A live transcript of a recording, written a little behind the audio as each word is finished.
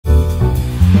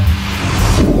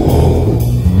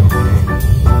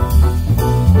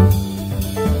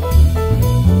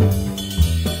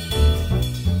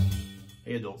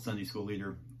Sunday school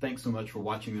leader. Thanks so much for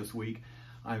watching this week.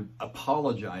 I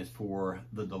apologize for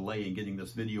the delay in getting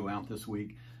this video out this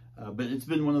week, but it's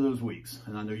been one of those weeks,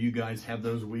 and I know you guys have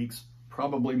those weeks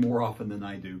probably more often than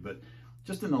I do, but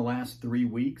just in the last 3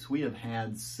 weeks, we have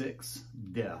had 6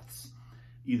 deaths,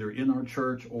 either in our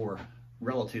church or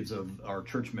relatives of our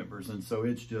church members, and so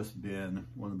it's just been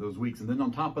one of those weeks. And then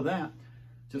on top of that,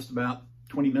 just about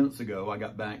 20 minutes ago, I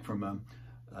got back from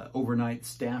a overnight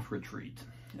staff retreat,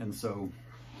 and so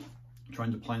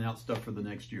trying to plan out stuff for the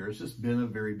next year. It's just been a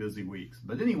very busy week.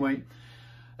 But anyway,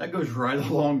 that goes right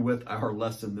along with our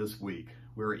lesson this week.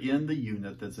 We're in the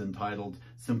unit that's entitled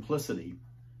Simplicity,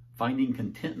 Finding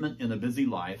Contentment in a Busy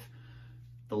Life.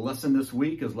 The lesson this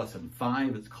week is lesson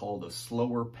 5. It's called A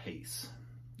Slower Pace.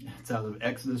 It's out of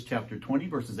Exodus chapter 20,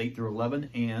 verses 8 through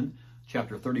 11, and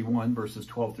chapter 31, verses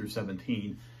 12 through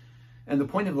 17. And the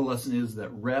point of the lesson is that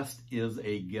rest is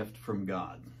a gift from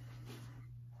God.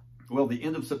 Well, the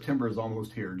end of September is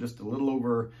almost here. Just a little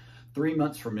over 3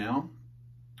 months from now,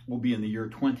 we'll be in the year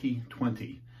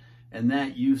 2020. And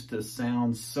that used to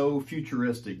sound so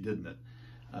futuristic, didn't it?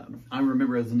 I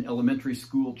remember as an elementary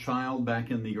school child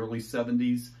back in the early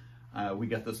 70s, we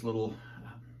got this little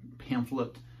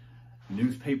pamphlet,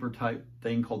 newspaper type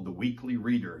thing called the Weekly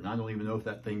Reader. And I don't even know if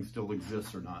that thing still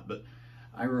exists or not, but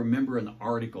I remember an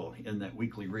article in that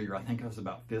Weekly Reader, I think I was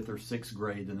about 5th or 6th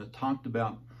grade, and it talked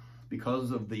about,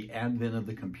 because of the advent of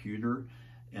the computer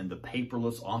and the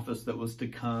paperless office that was to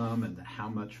come and how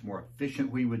much more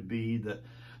efficient we would be, that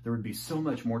there would be so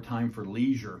much more time for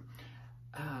leisure.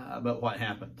 But what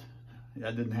happened?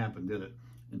 That didn't happen, did it?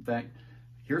 In fact,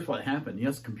 here's what happened.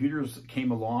 Yes, computers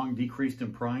came along, decreased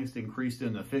in price, increased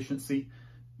in efficiency,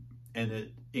 and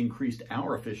it increased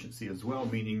our efficiency as well,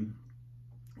 meaning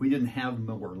we didn't have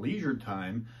more leisure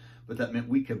time, but that meant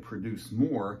we could produce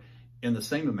more in the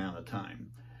same amount of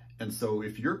time. And so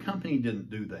if your company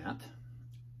didn't do that,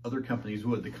 other companies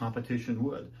would, the competition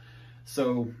would.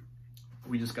 So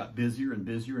we just got busier and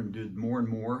busier and did more and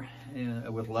more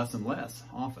with less and less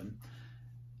often.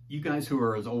 You guys who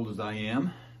are as old as I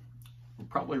am will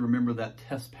probably remember that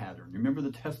test pattern. Remember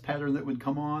the test pattern that would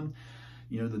come on?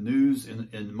 You know, the news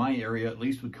in my area at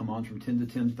least would come on from 10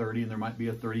 to 10:30, and there might be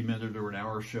a 30-minute or an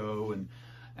hour show. And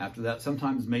after that,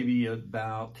 sometimes maybe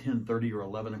about 10:30 or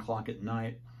 11 o'clock at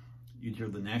night, you'd hear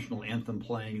the national anthem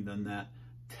playing, and then that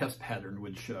test pattern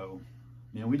would show.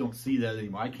 You know, we don't see that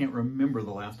anymore. I can't remember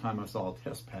the last time I saw a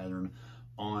test pattern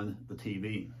on the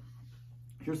TV.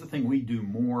 Here's the thing, we do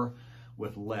more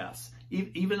with less.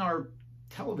 Even our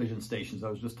television stations I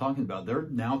was just talking about, they're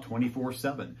now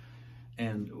 24/7.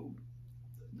 And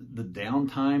the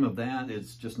downtime of that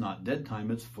is just not dead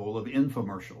time, it's full of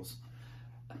infomercials.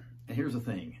 And here's the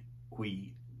thing,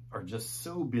 we are just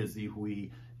so busy,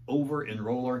 we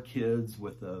over-enroll our kids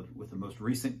with the most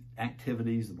recent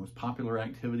activities, the most popular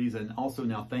activities, and also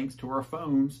now thanks to our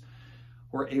phones,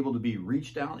 we're able to be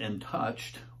reached out and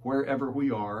touched wherever we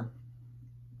are,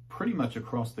 pretty much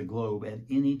across the globe at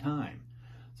any time.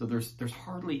 So there's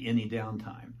hardly any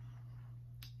downtime.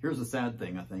 Here's the sad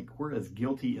thing, I think. We're as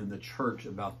guilty in the church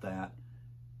about that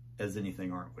as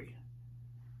anything, aren't we?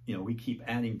 You know, we keep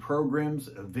adding programs,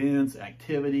 events,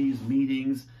 activities,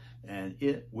 meetings, and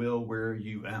it will wear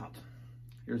you out.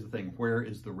 Here's the thing, where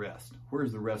is the rest?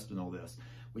 Where's the rest in all this?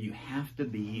 Well, you have to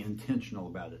be intentional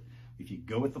about it. If you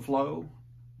go with the flow,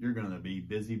 you're going to be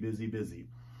busy, busy, busy.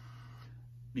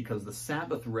 Because the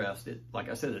Sabbath rest, like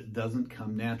I said, it doesn't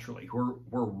come naturally.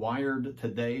 We're wired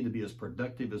today to be as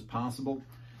productive as possible.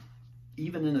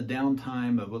 Even in a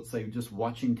downtime of, let's say, just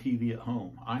watching TV at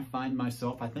home, I find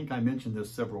myself, I think I mentioned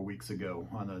this several weeks ago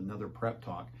on another Prep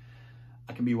Talk,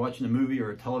 I can be watching a movie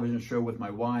or a television show with my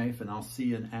wife, and I'll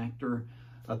see an actor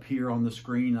appear on the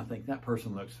screen. I think that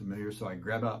person looks familiar, so I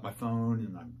grab out my phone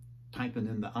and I'm typing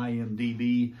in the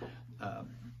IMDb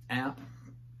app,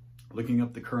 looking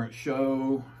up the current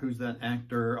show. Who's that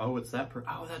actor? Oh, it's that person.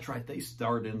 Oh, that's right, they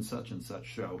starred in such and such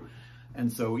show.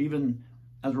 And so even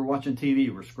as we're watching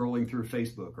TV, we're scrolling through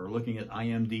Facebook or looking at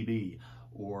IMDb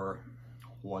or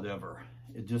whatever.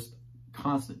 It just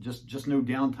constant, just no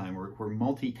downtime. We're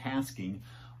multitasking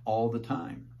all the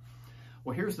time.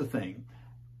 Well, here's the thing.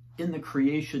 In the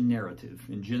creation narrative,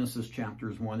 in Genesis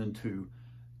chapters 1 and 2,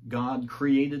 God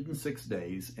created in 6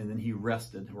 days, and then he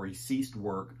rested, or he ceased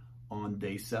work on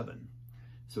day 7.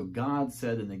 So God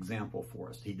set an example for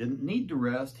us. He didn't need to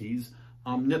rest. He's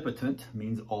omnipotent,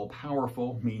 means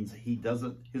all-powerful, means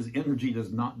his energy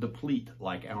does not deplete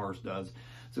like ours does.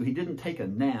 So he didn't take a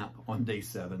nap on day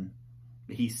 7,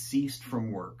 but he ceased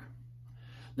from work.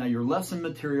 Now your lesson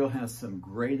material has some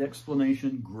great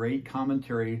explanation, great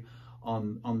commentary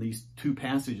on these two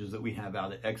passages that we have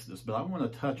out of Exodus, but I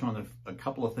want to touch on a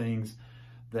couple of things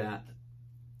that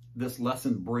this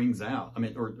lesson brings out.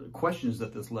 Or questions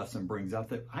that this lesson brings out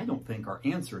that I don't think are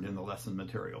answered in the lesson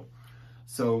material.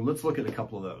 So let's look at a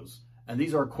couple of those. And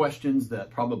these are questions that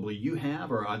probably you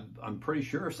have, or I'm pretty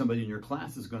sure somebody in your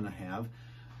class is going to have,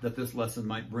 that this lesson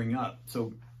might bring up.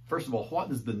 So first of all, what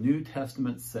does the New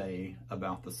Testament say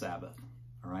about the Sabbath?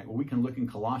 All right, well, we can look in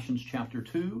Colossians chapter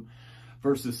 2,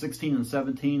 verses 16 and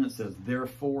 17. It says,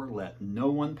 "Therefore, let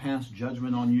no one pass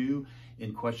judgment on you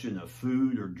in question of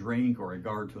food or drink or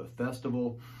regard to a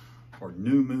festival or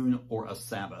new moon or a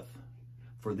Sabbath.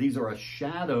 For these are a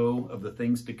shadow of the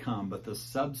things to come, but the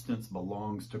substance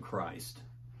belongs to Christ."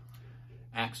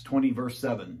 Acts 20, verse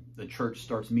 7, the church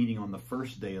starts meeting on the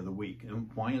first day of the week.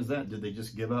 And why is that? Did they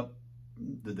just give up?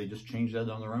 Did they just change that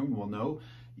on their own? Well, no.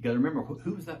 You got to remember,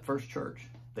 who was that first church?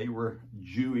 They were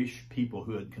Jewish people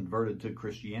who had converted to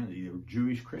Christianity. They were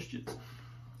Jewish Christians.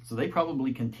 So they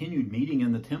probably continued meeting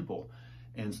in the temple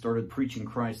and started preaching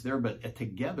Christ there. But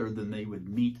together, then they would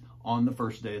meet on the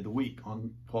first day of the week,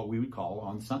 on what we would call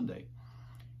on Sunday.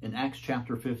 In Acts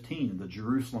chapter 15, the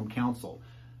Jerusalem Council,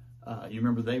 you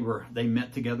remember they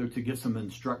met together to give some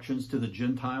instructions to the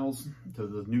Gentiles, to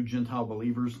the new Gentile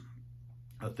believers,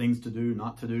 things to do,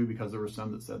 not to do, because there were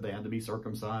some that said they had to be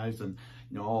circumcised and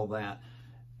all that.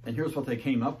 And here's what they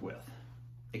came up with.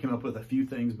 They came up with a few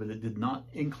things, but it did not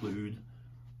include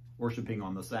worshiping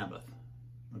on the Sabbath.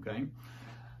 Okay?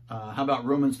 How about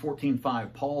Romans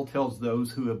 14:5? Paul tells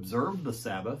those who observe the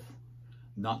Sabbath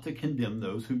not to condemn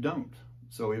those who don't.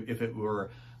 So if it were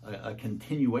a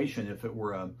continuation, if it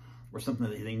were something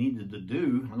that they needed to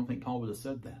do, I don't think Paul would have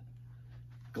said that.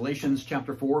 Galatians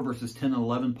chapter 4, verses 10 and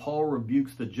 11, Paul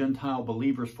rebukes the Gentile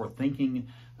believers for thinking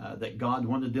that God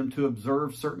wanted them to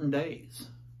observe certain days.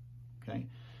 Okay.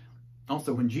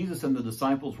 Also, when Jesus and the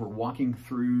disciples were walking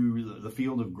through the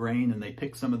field of grain and they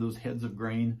picked some of those heads of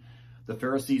grain, the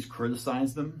Pharisees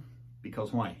criticized them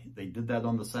because why? They did that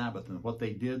on the Sabbath, and what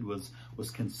they did was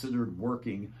considered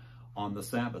working on the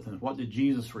Sabbath. And what did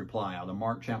Jesus reply out of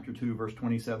Mark chapter 2, verse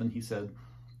 27? He said,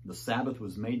 "The Sabbath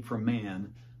was made for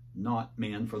man, not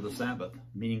man for the Sabbath,"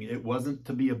 meaning it wasn't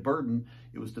to be a burden,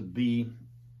 it was to be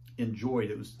enjoyed.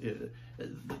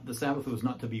 The Sabbath was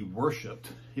not to be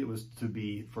worshipped, it was to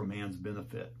be for man's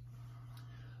benefit.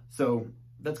 So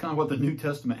that's kind of what the New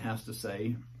Testament has to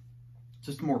say.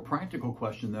 Just a more practical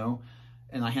question though,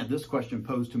 and I had this question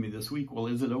posed to me this week. Well,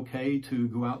 is it okay to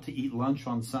go out to eat lunch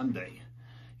on Sunday?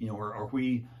 Or are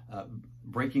we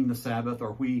breaking the Sabbath?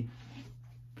 Are we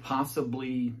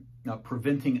possibly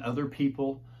preventing other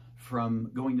people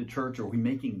from going to church? Are we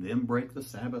making them break the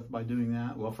Sabbath by doing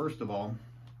that? Well, first of all,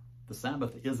 the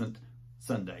Sabbath isn't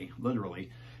Sunday,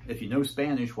 literally. If you know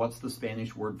Spanish, what's the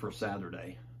Spanish word for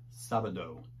Saturday?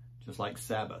 Sábado, just like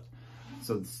Sabbath.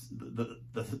 So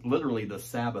literally the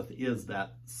Sabbath is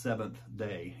that seventh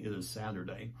day. It is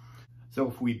Saturday. So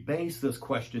if we base this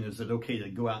question, is it okay to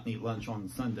go out and eat lunch on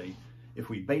Sunday? If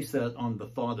we base that on the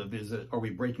thought of, are we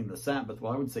breaking the Sabbath?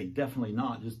 Well, I would say definitely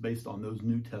not, just based on those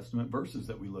New Testament verses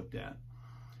that we looked at.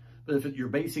 But if you're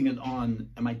basing it on,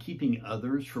 am I keeping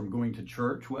others from going to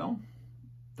church? Well,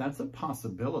 that's a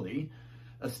possibility,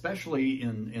 especially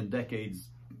in decades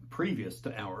previous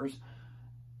to ours.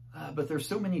 But there's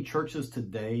so many churches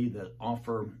today that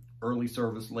offer early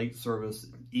service, late service,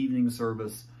 evening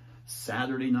service,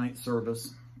 Saturday night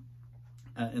service.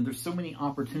 And there's so many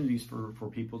opportunities for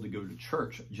people to go to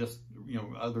church, just,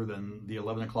 other than the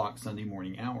 11 o'clock Sunday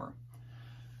morning hour.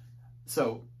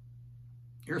 So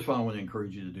here's what I want to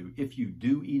encourage you to do. If you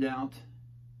do eat out,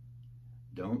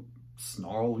 don't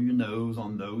snarl your nose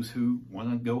on those who want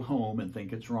to go home and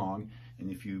think it's wrong.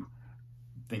 And if you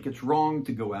think it's wrong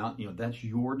to go out, that's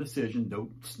your decision.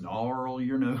 Don't snarl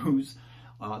your nose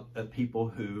at people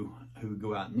who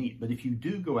go out and eat. But if you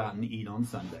do go out and eat on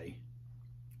Sunday,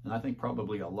 and I think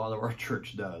probably a lot of our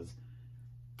church does,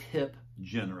 tip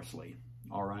generously,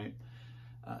 all right?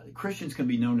 Christians can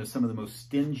be known as some of the most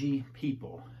stingy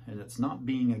people, and it's not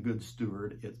being a good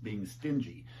steward, it's being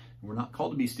stingy. We're not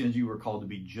called to be stingy, we're called to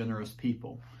be generous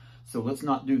people. So let's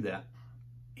not do that.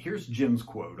 Here's Jim's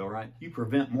quote, all right? You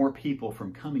prevent more people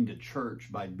from coming to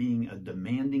church by being a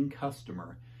demanding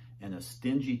customer and a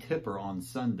stingy tipper on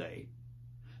Sunday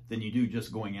than you do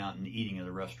just going out and eating at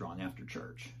a restaurant after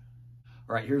church.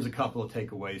 All right, here's a couple of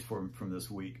takeaways from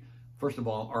this week. First of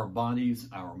all, our bodies,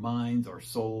 our minds, our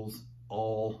souls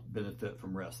all benefit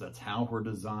from rest. That's how we're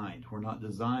designed. We're not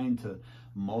designed to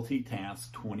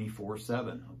multitask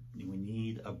 24/7. We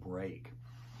need a break.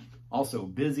 Also,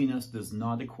 busyness does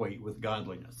not equate with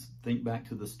godliness. Think back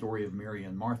to the story of Mary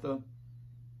and Martha.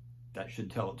 That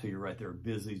should tell it to you right there.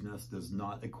 Busyness does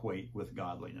not equate with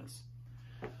godliness.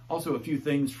 Also, a few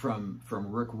things from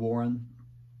Rick Warren.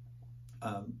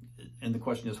 And the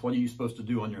question is, what are you supposed to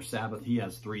do on your Sabbath? He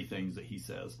has 3 things that he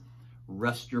says.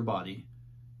 Rest your body.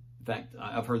 In fact,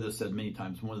 I've heard this said many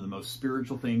times. One of the most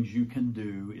spiritual things you can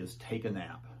do is take a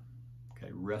nap.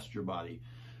 Okay, rest your body.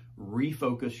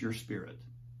 Refocus your spirit.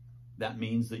 That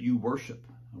means that you worship.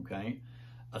 Okay,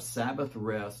 a Sabbath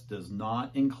rest does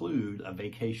not include a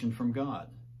vacation from God.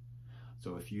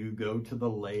 So if you go to the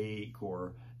lake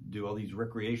or do all these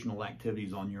recreational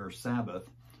activities on your Sabbath,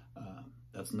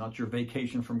 that's not your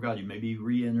vacation from God. You may be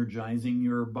re-energizing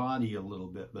your body a little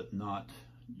bit, but not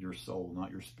your soul,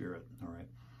 not your spirit. All right.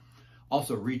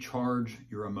 Also, recharge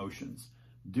your emotions.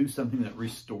 Do something that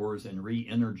restores and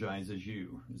re-energizes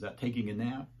you. Is that taking a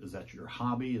nap? Is that your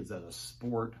hobby? Is that a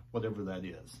sport? Whatever that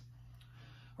is.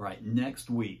 All right, next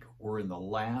week, we're in the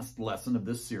last lesson of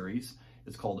this series.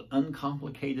 It's called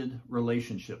Uncomplicated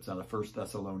Relationships out of 1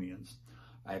 Thessalonians.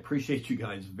 I appreciate you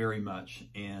guys very much.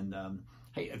 And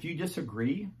hey, if you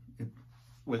disagree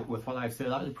with what I've said,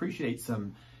 I'd appreciate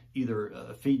some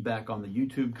either feedback on the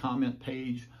YouTube comment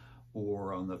page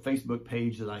or on the Facebook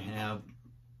page that I have,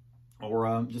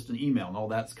 or just an email, and all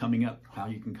that's coming up, how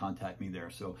you can contact me there.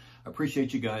 So I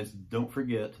appreciate you guys. Don't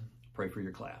forget, pray for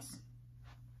your class.